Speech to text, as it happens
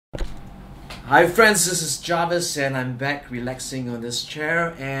Hi friends, this is Jarvis and I'm back relaxing on this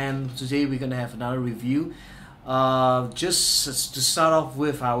chair, and today we're gonna have another review. Just to start off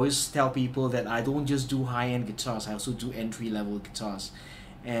with, I always tell people that I don't just do high-end guitars, I also do entry-level guitars.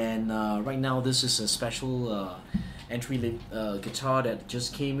 And right now this is a special entry guitar that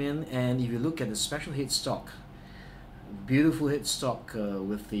just came in, and if you look at the special headstock, beautiful headstock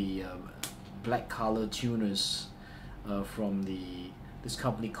with the black color tuners from this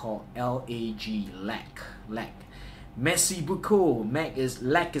company called LAC. Merci beaucoup.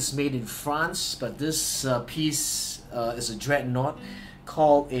 LAC is made in France, but this piece is a dreadnought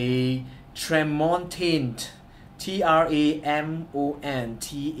called a Tremontane T-R-A-M-O-N-T-A-N-E.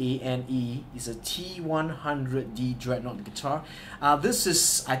 It's a T100D dreadnought guitar. This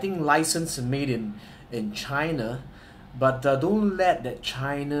is, I think, licensed and made in China. But don't let that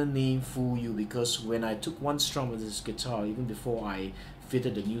China name fool you, because when I took one strum of this guitar, even before I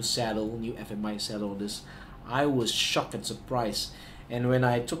fitted the new FMI saddle on this, I was shocked and surprised. And when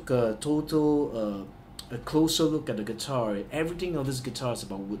I took a closer look at the guitar, everything on this guitar is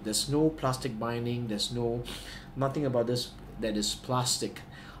about wood. There's no plastic binding, there's nothing about this that is plastic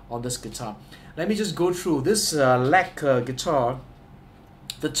on this guitar. Let me just go through this LAC guitar.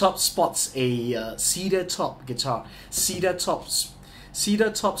 The top spots a cedar top guitar. Cedar top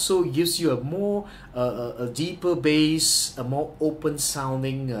so gives you a more a deeper bass, a more open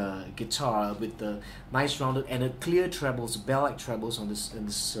sounding guitar with the nice rounded and a clear trebles, bell-like trebles on this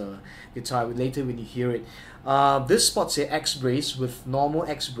guitar. Later when you hear it, this spots a X brace with normal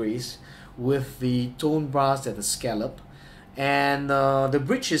X brace with the tone brass at the scallop. And the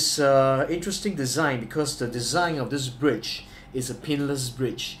bridge is interesting design, because the design of this bridge is a pinless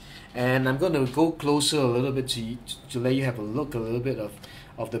bridge, and I'm going to go closer a little bit to let you have a look a little bit of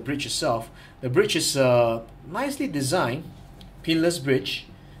the bridge itself. The bridge is nicely designed, pinless bridge,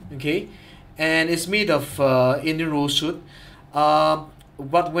 okay, and it's made of Indian rosewood.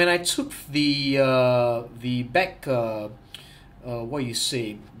 But when I took the back, what you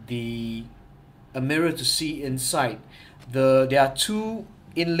say, a mirror to see inside, there are two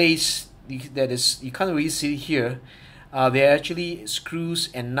inlays that is, you can't really see it here. There are actually screws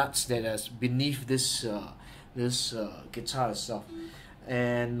and nuts that is beneath this guitar itself,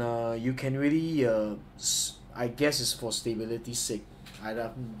 and you can really, I guess it's for stability's sake. I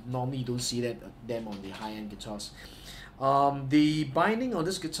normally don't see them on the high-end guitars. The binding on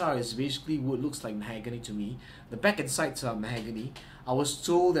this guitar is basically wood, looks like mahogany to me. The back and sides are mahogany. I was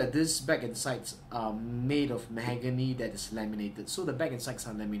told that this back and sides are made of mahogany that is laminated, so the back and sides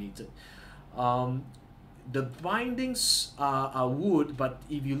are laminated. The bindings are wood, but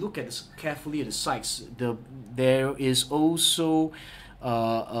if you look at this carefully at the sides, there is also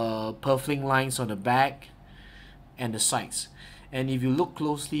purfling lines on the back and the sides. And if you look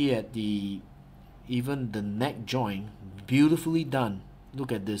closely at even the neck joint, beautifully done.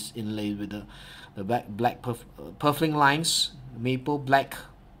 Look at this inlay with the black purfling lines, maple, black,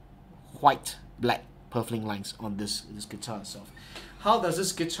 white, black purfling lines on this guitar itself. How does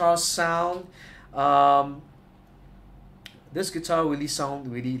this guitar sound? This guitar really sounds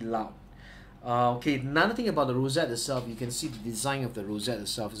really loud. Okay, another thing about the rosette itself, you can see the design of the rosette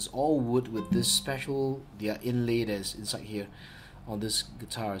itself is all wood with this special inlay that's inside here on this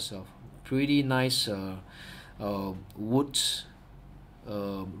guitar itself. Pretty nice wood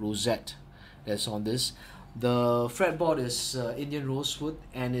rosette that's on this. The fretboard is Indian rosewood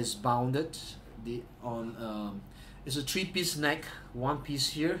and is bounded it's a 3-piece neck, 1 piece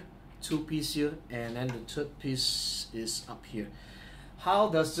here, 2 piece here, and then the 3rd piece is up here. How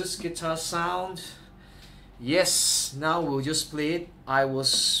does this guitar sound? Yes, now we'll just play it. I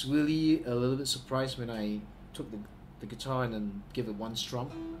was really a little bit surprised when I took the guitar and then give it one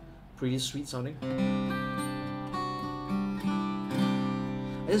strum. Pretty sweet sounding.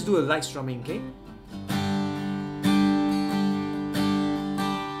 I just do a light strumming, okay?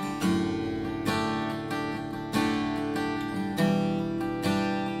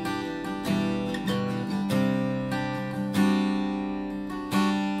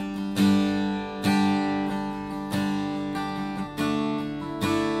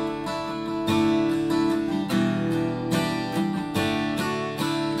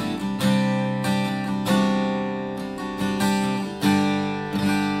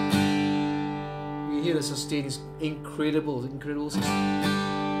 The sustain is incredible sustain.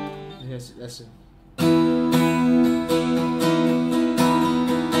 Yes, that's it.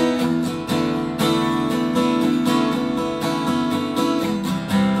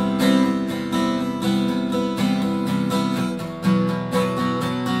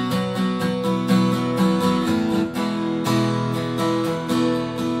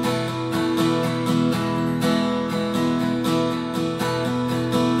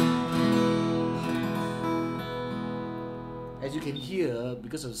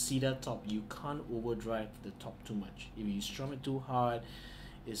 cedar top, you can't overdrive the top too much. If you strum it too hard,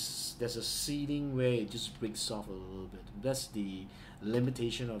 there's a ceiling where it just breaks off a little bit. That's the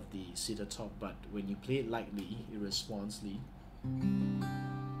limitation of the cedar top. But when you play it lightly, irresponsibly,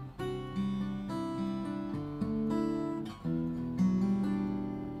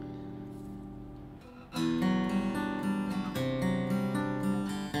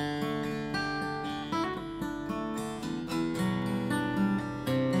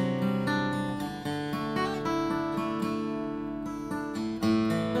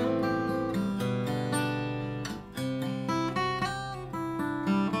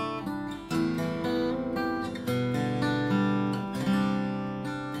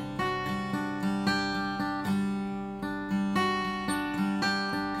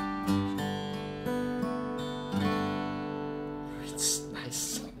 it's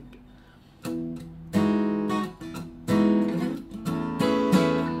nice.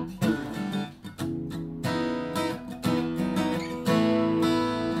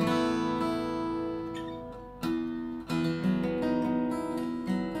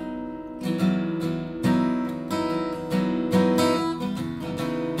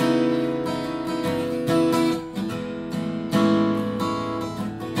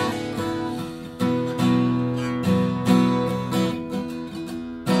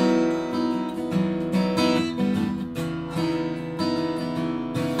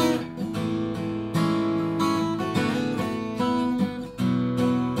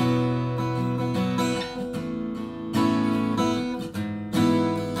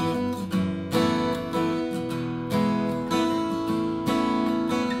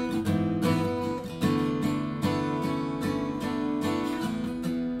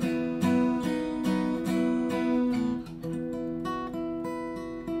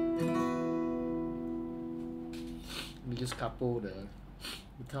 Let me just couple the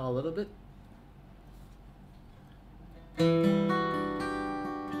guitar a little bit.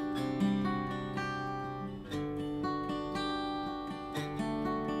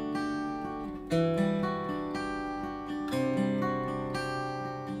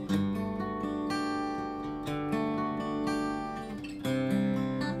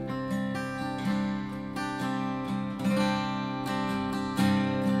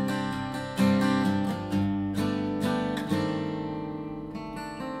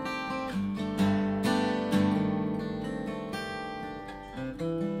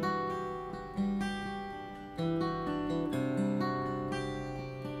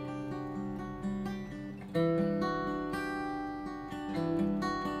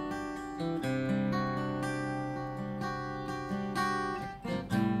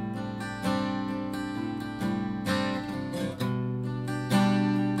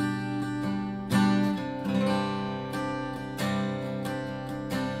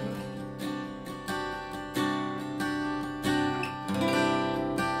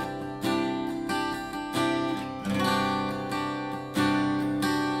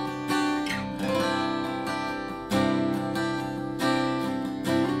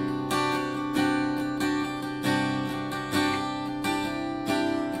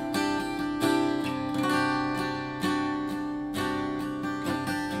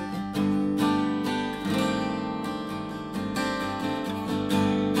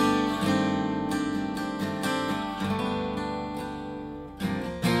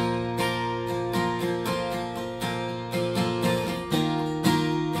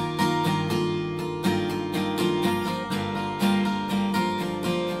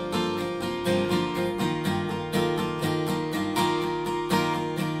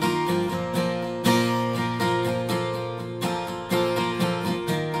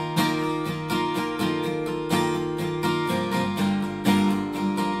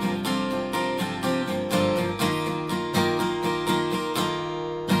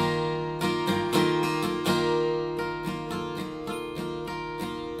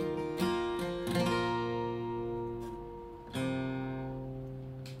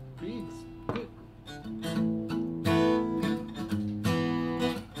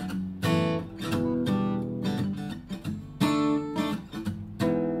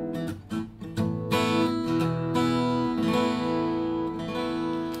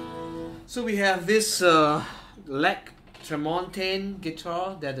 So we have this Lek Tremontane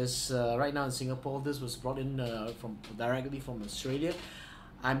guitar that is right now in Singapore. This was brought in directly from Australia.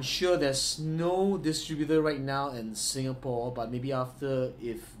 I'm sure there's no distributor right now in Singapore, but maybe after,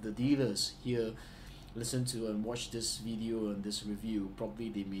 if the dealers here listen to and watch this video and this review, probably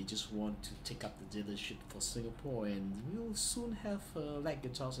they may just want to take up the dealership for Singapore, and we'll soon have Lek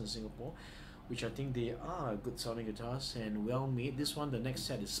guitars in Singapore. which I think they are good sounding guitars and well made. This one, the neck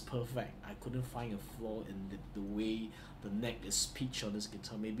set is perfect. I couldn't find a flaw in the way the neck is pitched on this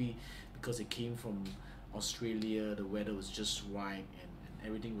guitar. Maybe because it came from Australia, the weather was just right, and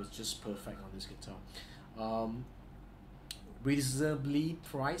everything was just perfect on this guitar. Reasonably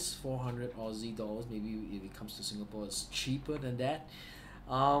priced, 400 Aussie dollars. Maybe if it comes to Singapore, it's cheaper than that.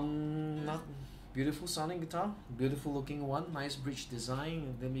 Not beautiful sounding guitar, beautiful looking one, nice bridge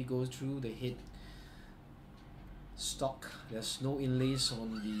design. Let me go through the head stock. There's no inlays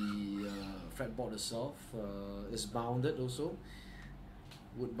on the fretboard itself. It's bounded also,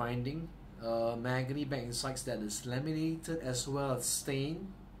 wood binding. Mahogany back and sides that is laminated as well as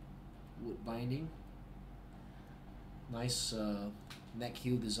stained, wood binding. Nice neck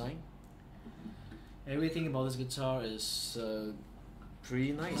heel design. Everything about this guitar is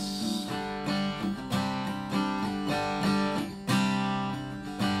pretty nice.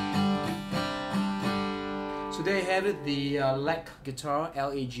 So there you have it, the lag guitar,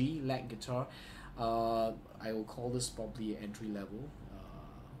 LAG, lag guitar. I will call this probably entry level.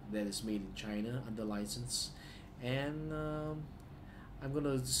 That is made in China under license, and I'm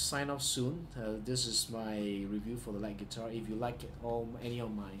gonna sign off soon. This is my review for the lag guitar. If you like it, any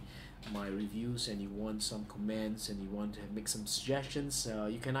of my reviews and you want some comments and you want to make some suggestions,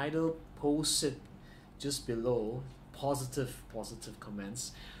 you can either post it just below, positive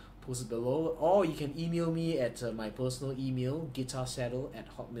comments, post it below, or you can email me at my personal email,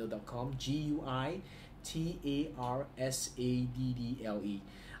 guitarsaddle@hotmail.com, GUITARSADDLE.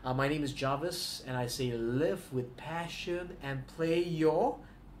 My name is Jarvis, and I say live with passion and play your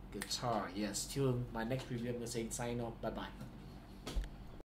guitar. Yes, till my next review, I'm going to say sign off. Bye bye.